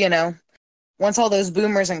of, once all those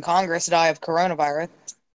boomers in Congress die of coronavirus.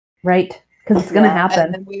 Right. Because it's going to Yeah.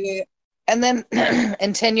 happen. And then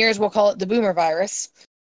in 10 years, we'll call it the boomer virus.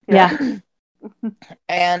 Yeah.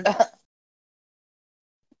 And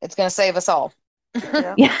it's going to save us all.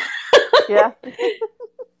 Yeah. Yeah. Yeah.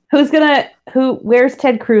 Where's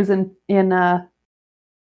Ted Cruz in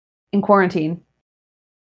quarantine?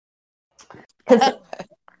 Because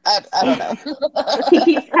I don't know.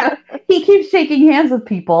 he keeps shaking hands with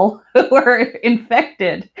people who are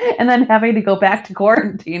infected and then having to go back to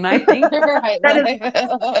quarantine. I think Right.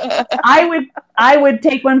 I would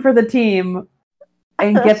take one for the team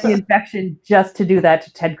and get the infection just to do that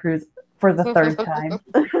to Ted Cruz for the third time.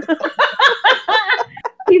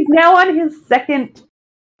 He's now on his second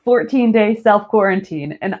 14-day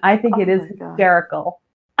self-quarantine, and I think it is hysterical.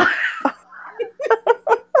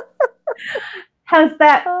 How's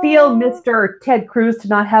that feel, Mr. Ted Cruz, to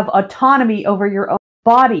not have autonomy over your own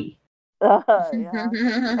body? Yeah.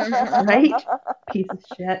 Right? Piece of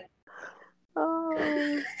shit.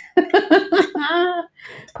 Oh.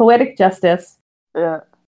 Poetic justice. Yeah.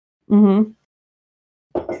 Mm-hmm.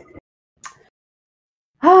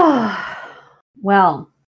 Well,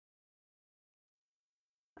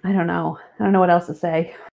 I don't know. I don't know what else to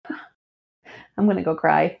say. I'm gonna go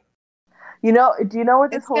cry. Do you know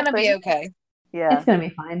what this whole thing? It's gonna be okay. Yeah. It's gonna be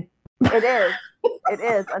fine. It is. It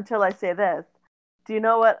is until I say this. Do you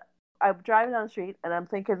know what? I'm driving down the street and I'm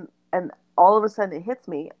thinking, and all of a sudden it hits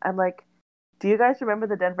me. I'm like, do you guys remember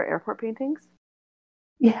the Denver airport paintings?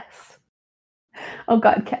 Yes. Oh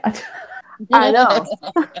God, Kat. I know.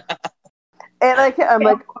 And I'm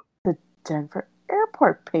like, the Denver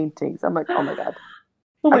airport paintings. I'm like, oh my God.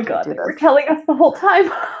 Oh my God, they were telling us the whole time.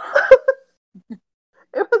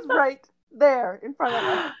 It was right there in front of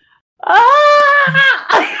us.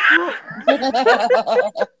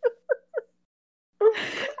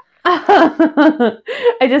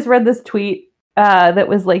 I just read this tweet that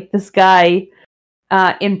was like this guy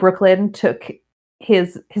in Brooklyn took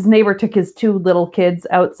his neighbor took his two little kids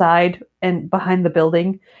outside and behind the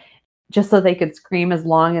building just so they could scream as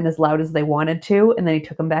long and as loud as they wanted to, and then he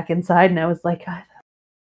took them back inside, and I was like, God,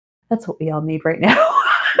 that's what we all need right now.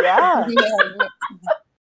 Yeah.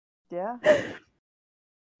 Yeah.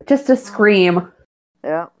 Just to scream.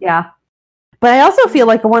 Yeah. Yeah. But I also feel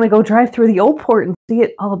like I want to go drive through the old port and see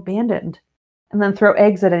it all abandoned and then throw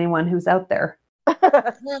eggs at anyone who's out there.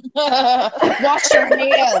 Wash your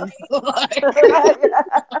hands.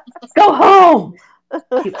 Go home,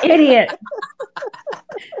 you idiot.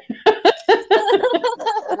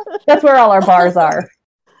 That's where all our bars are,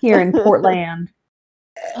 here in Portland.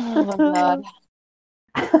 Oh my God.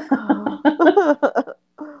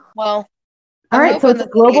 Well, all right, so it's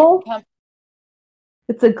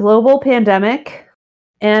a global pandemic,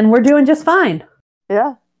 and we're doing just fine.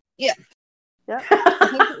 Yeah. Yeah. Yeah. I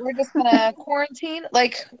think we're just gonna quarantine.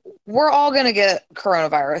 Like, we're all gonna get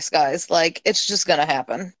coronavirus, guys. Like, it's just gonna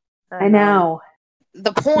happen. I know.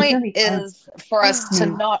 The point is for us to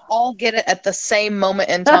not all get it at the same moment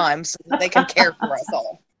in time so that they can care for us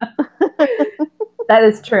all. That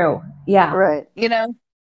is true. Yeah. Right. You know?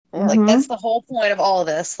 Yeah. Like, that's the whole point of all of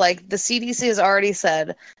this. Like, the CDC has already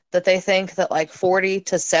said that they think that like 40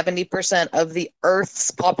 to 70% of the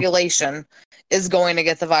Earth's population is going to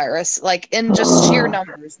get the virus. Like, in just sheer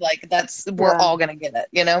numbers. Like, we're all going to get it,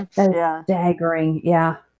 you know? That's staggering.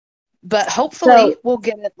 Yeah. But hopefully we'll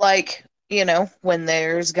get it, like, you know, when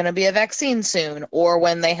there's going to be a vaccine soon, or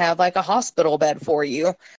when they have like a hospital bed for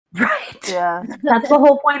you. Right. Yeah. That's the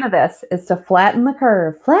whole point of this, is to flatten the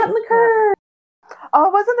curve. Flatten the curve. Oh,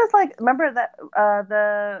 wasn't this like, remember that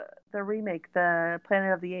the remake, the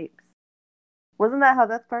Planet of the Apes? Wasn't that how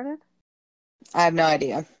that started? I have no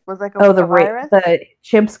idea. Was like the virus? The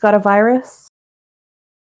chimps got a virus?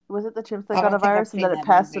 Was it the chimps that got a virus and then it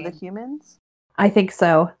passed to the humans? I think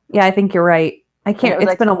so. Yeah, I think you're right. I can't.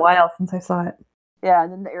 It's been a while since I saw it. Yeah,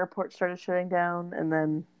 and then the airport started shutting down, and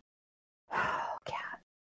then. Oh, Cat.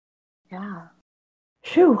 Yeah.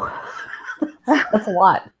 Phew. That's a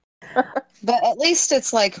lot. But at least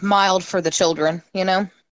it's like mild for the children, you know?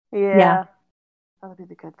 Yeah. That'll be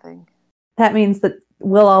the good thing. That means that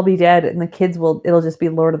we'll all be dead, and the kids it'll just be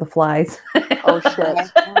Lord of the Flies. Oh,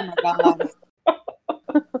 shit. Oh, my God.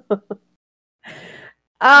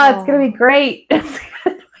 It's going to be great.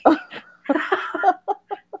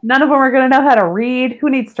 None of them are going to know how to read. Who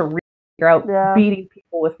needs to read? You're out beating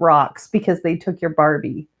people with rocks because they took your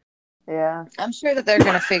Barbie. Yeah. I'm sure that they're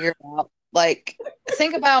going to figure it out. Like,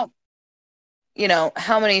 think about,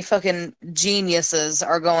 how many fucking geniuses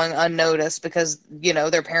are going unnoticed because,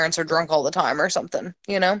 their parents are drunk all the time or something,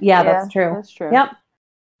 Yeah, that's true. That's true. Yep.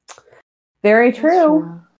 Very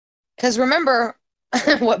true. Because remember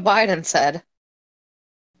what Biden said,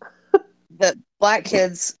 that black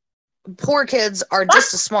kids, poor kids, are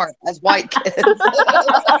just as smart as white kids.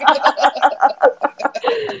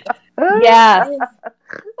 Yeah.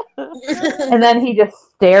 And then he just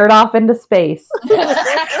stared off into space.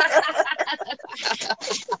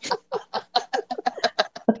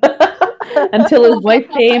 Until his wife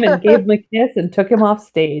came and gave him a kiss and took him off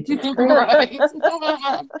stage. Right.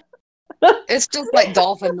 It's just like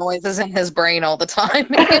dolphin noises in his brain all the time.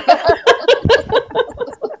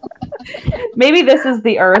 Maybe this is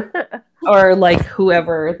the Earth, or like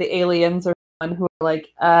whoever, the aliens or someone who are like,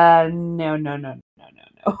 no.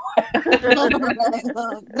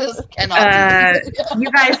 This cannot be.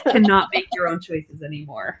 You guys cannot make your own choices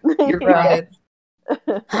anymore. You're right.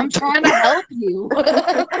 I'm trying to help you.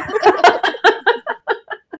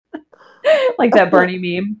 Like that Bernie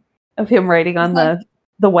meme of him writing on the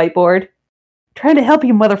whiteboard. Trying to help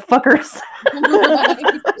you, motherfuckers.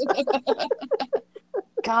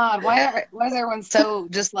 God, why is everyone so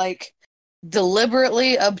just like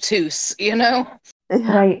deliberately obtuse,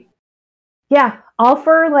 Right. Yeah, all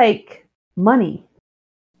for like money.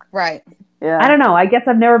 Right. Yeah. I don't know. I guess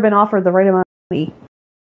I've never been offered the right amount of money.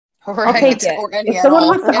 Right. I'll take it. If someone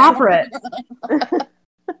wants to offer it.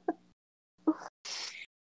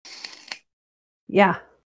 Yeah.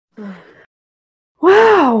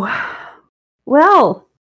 Wow. Well,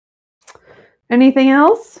 anything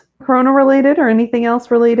else? Corona related or anything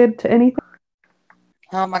else related to anything?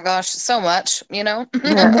 Oh my gosh, so much, No,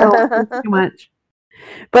 too much.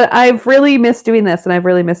 But I've really missed doing this, and I've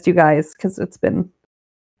really missed you guys because it's been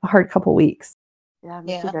a hard couple weeks. Yeah, I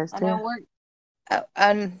miss you guys too. I know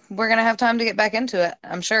and we're gonna have time to get back into it,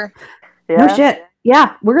 I'm sure. Yeah. No shit.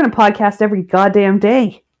 Yeah, we're gonna podcast every goddamn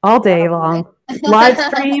day, all day long. Live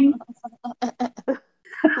stream.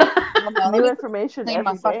 New information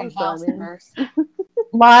every day.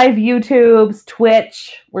 Live YouTubes,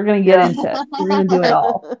 Twitch. We're gonna get into it. We're gonna do it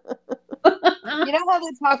all. You know how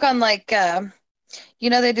they talk on like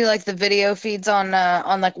they do like the video feeds on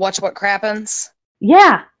like Watch What Crappens?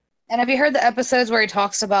 Yeah. And have you heard the episodes where he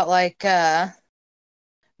talks about like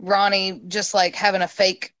Ronnie just like having a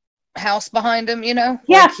fake house behind him, Yeah.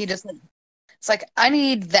 Like he just it's like, I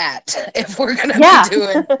need that if we're gonna be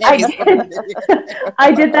doing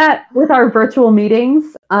I did that with our virtual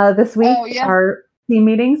meetings this week, our team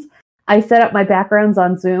meetings. I set up my backgrounds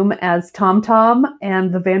on Zoom as Tom Tom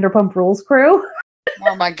and the Vanderpump Rules crew.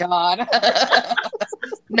 Oh my God.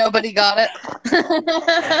 Nobody got it.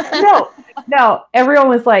 No. Everyone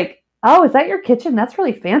was like, oh, is that your kitchen? That's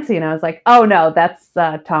really fancy. And I was like, oh no, that's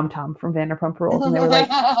Tom Tom from Vanderpump Rules. And they were like,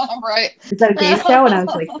 right. Is that a game show? And I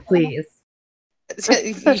was like, please.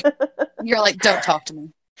 You're like, don't talk to me.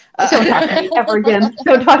 Don't talk to me ever again.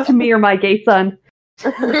 Don't talk to me or my gay son.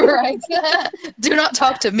 Right. Do not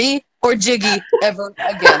talk to me or Jiggy ever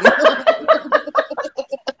again.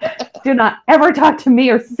 Do not ever talk to me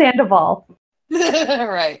or Sandoval.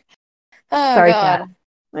 Right. Oh, sorry, God.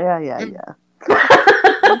 Kat. Yeah.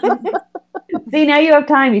 See, now you have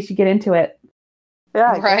time. You should get into it.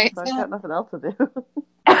 Yeah, right. I've got nothing else to do.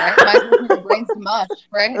 Right. My brain's too much,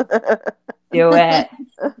 right? Do it.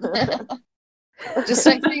 Just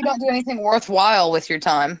make sure you don't do anything worthwhile with your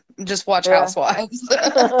time. Just watch Housewives.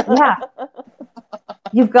 Yeah.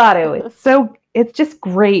 You've got to. It's just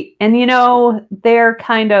great. And they're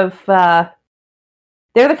kind of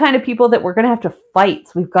they're the kind of people that we're gonna have to fight.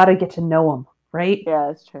 So we've got to get to know them, right? Yeah,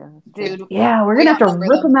 that's true. Dude. Yeah, we're gonna have to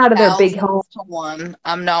rip them out of their big home. To one.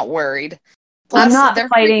 I'm not worried. Plus, I'm not they're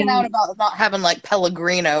fighting freaking out about not having like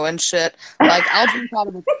Pellegrino and shit. Like, I'll drink out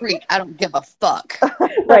of a creek. I don't give a fuck.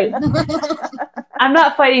 Right. I'm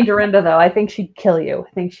not fighting Dorinda though. I think she'd kill you.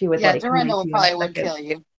 I think she would. Yeah, Dorinda probably would kill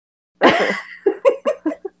you.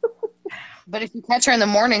 But if you catch her in the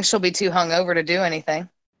morning, she'll be too hungover to do anything.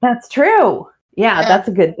 That's true. Yeah, that's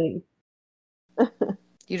a good thing.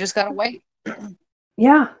 You just gotta wait.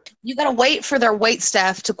 Yeah. You gotta wait for their wait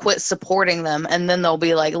staff to quit supporting them, and then they'll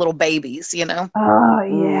be like little babies, Oh,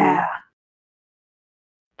 yeah.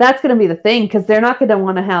 That's going to be the thing, because they're not going to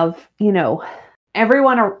want to have,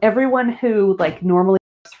 everyone who like normally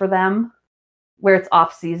works for them, where it's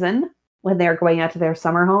off season, when they're going out to their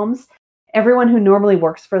summer homes, everyone who normally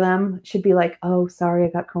works for them should be like, oh, sorry, I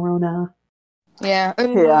got corona. Yeah.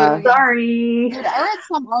 Yeah. Sorry. Dude, I read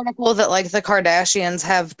some article that like the Kardashians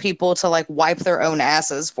have people to like wipe their own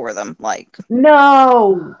asses for them. Like,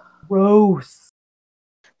 No. Gross.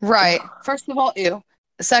 right. First of all, ew.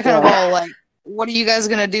 Second of Yeah. all, like, what are you guys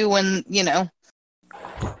gonna do when when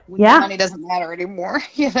Yeah. the money doesn't matter anymore?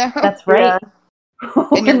 That's right. And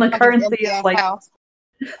When your the currency is empty-ass like house.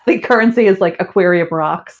 the currency is like aquarium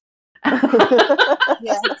rocks.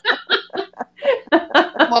 Yeah.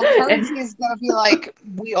 Well, currency is gonna be like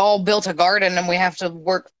we all built a garden and we have to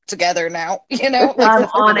work together now. Like I'm the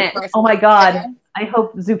on food it. prices Oh my are god. down. I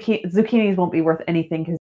hope zucchinis won't be worth anything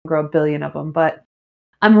because you can grow a billion of them, but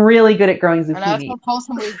I'm really good at growing And I was zucchini. so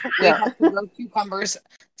wholesome. We Yeah. have to grow cucumbers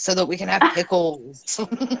so that we can have pickles.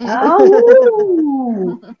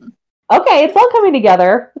 Oh. Okay, it's all coming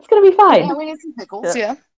together. It's going to be fine. Yeah, we need some pickles.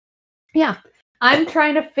 Yeah. Yeah. I'm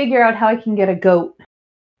trying to figure out how I can get a goat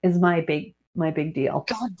is my big deal.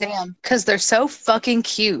 God damn. Because they're so fucking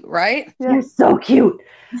cute, right? Yeah. They're so cute.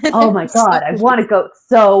 Oh my So god, I want a goat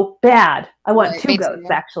so bad. I want Right, two me goats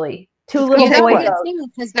too. actually. Two Just little go They take boys. one. need to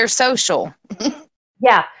because they're social.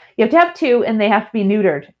 Yeah, you have to have two, and they have to be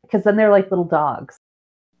neutered because then they're like little dogs.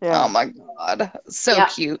 Yeah. Oh my god. So Yeah.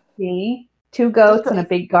 cute. See, two goats Just- in a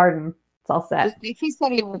big garden. It's all set. He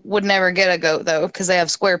said he would never get a goat though because they have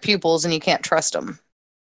square pupils and you can't trust them.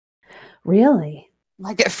 Really?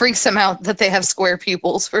 Like it freaks him out that they have square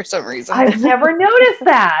pupils for some reason. I've never noticed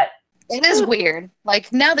that. It is weird.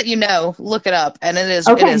 Like now that you know, look it up, and it is.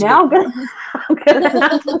 Okay, it is now weird. I'm gonna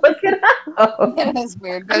have to look it up. It is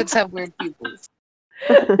weird. Goats have weird pupils,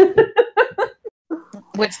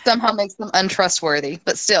 which somehow makes them untrustworthy,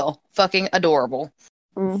 but still fucking adorable.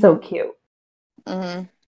 So cute. Hmm.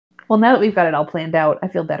 Well, now that we've got it all planned out, I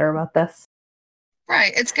feel better about this.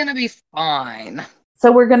 Right, it's gonna be fine.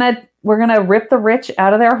 So we're gonna rip the rich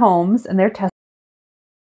out of their homes and their test,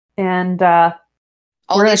 and we're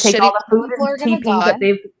gonna these take shitty all the food people are and gonna TP die. that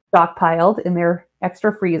they've stockpiled in their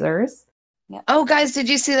extra freezers. Yeah. Oh, guys, did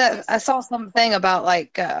you see that? I saw something about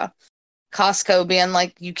like Costco being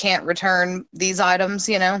like, you can't return these items.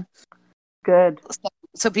 Good.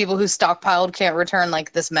 So people who stockpiled can't return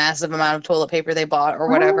like this massive amount of toilet paper they bought or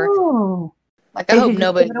whatever. Oh, Like I they hope should just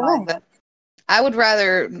nobody give it buys away. it. I would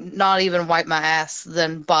rather not even wipe my ass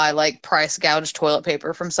than buy like price gouged toilet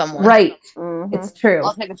paper from someone. Right, Mhm. it's true.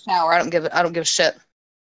 I'll take a shower. I don't give a shit.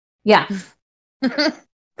 Yeah,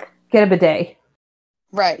 get a bidet.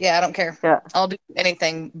 Right, yeah, I don't care. Yeah. I'll do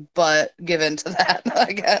anything but give in to that,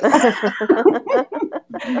 I guess.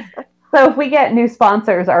 So if we get new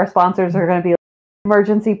sponsors, our sponsors are going to be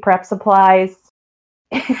emergency prep supplies.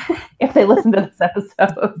 If they listen to this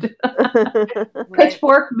episode, Right.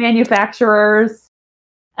 Pitchfork manufacturers,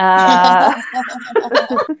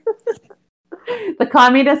 the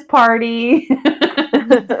Communist Party.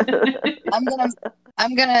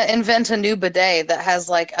 I'm gonna invent a new bidet that has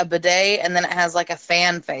like a bidet and then it has like a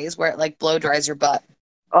fan phase where it like blow dries your butt.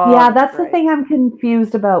 Oh, Yeah, that's the great. thing I'm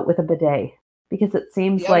confused about with a bidet because it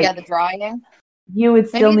seems Oh like yeah, the drying. you would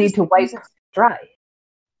still Maybe you need just to wipe use dry.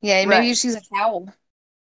 Yeah, maybe Right. you just use a towel.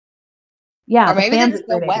 Yeah, Or maybe the they fans just are a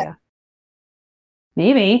go great wet. idea.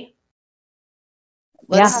 Maybe.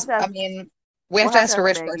 Let's Yeah. I mean we have We'll to ask a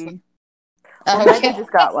rich Maggie. person. Well, Oh, Maggie yeah.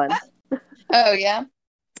 just got one. Oh yeah.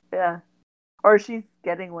 Yeah. Or she's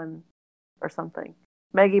getting one or something.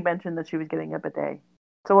 Maggie mentioned that she was getting a bidet.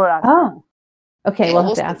 So we'll ask her. Oh. Okay, Yeah, we'll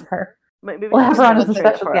we'll have to see. ask her. Maybe We'll have her on as a she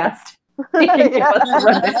can special for us. guest. Give Yeah. us a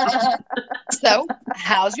rundown. So,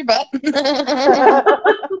 how's your butt?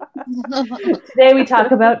 Today we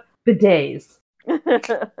talk about bidets.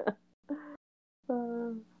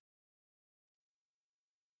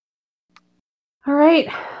 All right.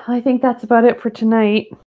 I think that's about it for tonight.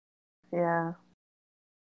 Yeah.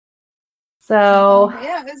 So,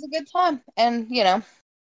 yeah, it was a good time. And,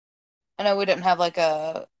 I know we didn't have like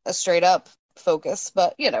a straight up focus,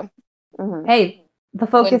 but, Mhm. hey, the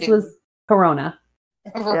focus Windy. was Corona.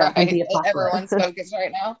 right. And the apocalypse. Everyone's focused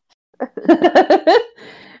right now.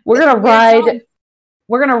 We're It's gonna a weird ride. time.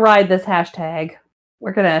 We're gonna ride this hashtag.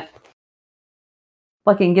 We're gonna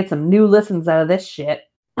fucking get some new listens out of this shit.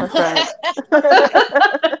 That's right.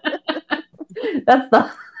 That's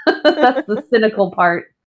the cynical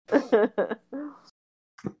part.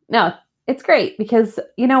 No, it's great because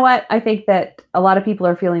you know what? I think that a lot of people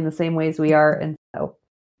are feeling the same ways we are, and so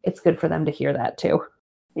it's good for them to hear that too.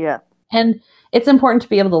 Yeah. And it's important to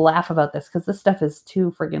be able to laugh about this because this stuff is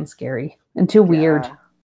too friggin' scary and too weird.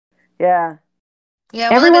 Yeah. Yeah,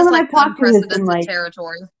 well, Everyone it is that like I've talked to has been unprecedented like,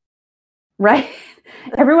 territory. right?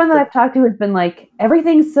 Everyone that I've talked to has been like,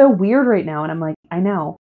 everything's so weird right now. And I'm like, I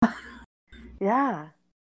know. Yeah.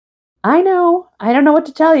 I know. I don't know what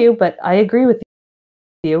to tell you, but I agree with you.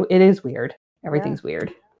 you. It is weird. Everything's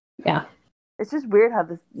weird. Yeah. It's just weird how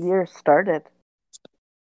this year started.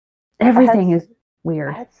 Everything is I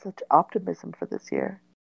weird. had such optimism for this year.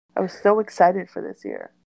 I was so excited for this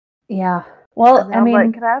year. Yeah. Well, And now I mean, I'm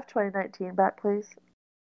like, can I have 2019 back, please?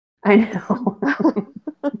 I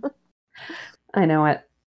know. I know it.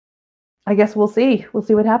 I guess we'll see. We'll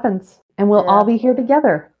see what happens. And we'll all be here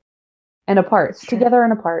together and apart. Together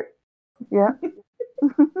and apart. Yeah.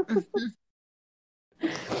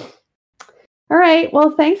 All right.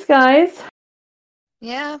 Well, thanks, guys.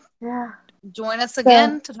 Yeah. Yeah. Join us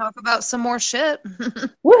again to talk about some more shit.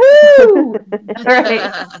 Woohoo! All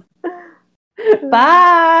right.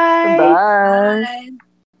 Bye. Bye. Bye.